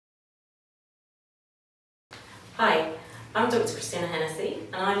Hi, I'm Dr. Christina Hennessy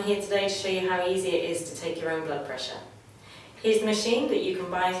and I'm here today to show you how easy it is to take your own blood pressure. Here's the machine that you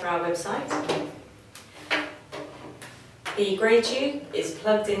can buy through our website. The grey tube is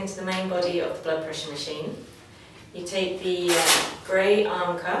plugged into the main body of the blood pressure machine. You take the grey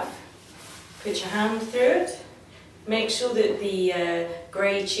arm cuff, put your hand through it, make sure that the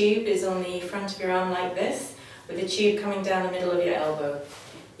grey tube is on the front of your arm like this, with the tube coming down the middle of your elbow.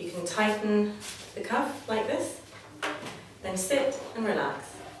 You can tighten the cuff like this, then sit and relax.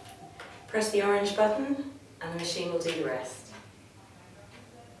 Press the orange button and the machine will do the rest.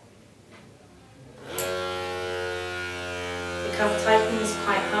 The cuff tightens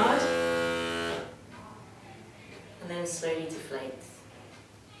quite hard and then slowly deflates.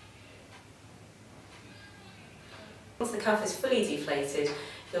 Once the cuff is fully deflated,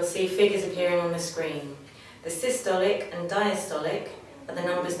 you'll see figures appearing on the screen. The systolic and diastolic are the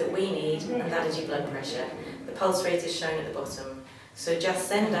numbers that we need, and that is your blood pressure. The pulse rate is shown at the bottom. So just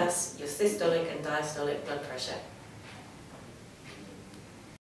send us your systolic and diastolic blood pressure.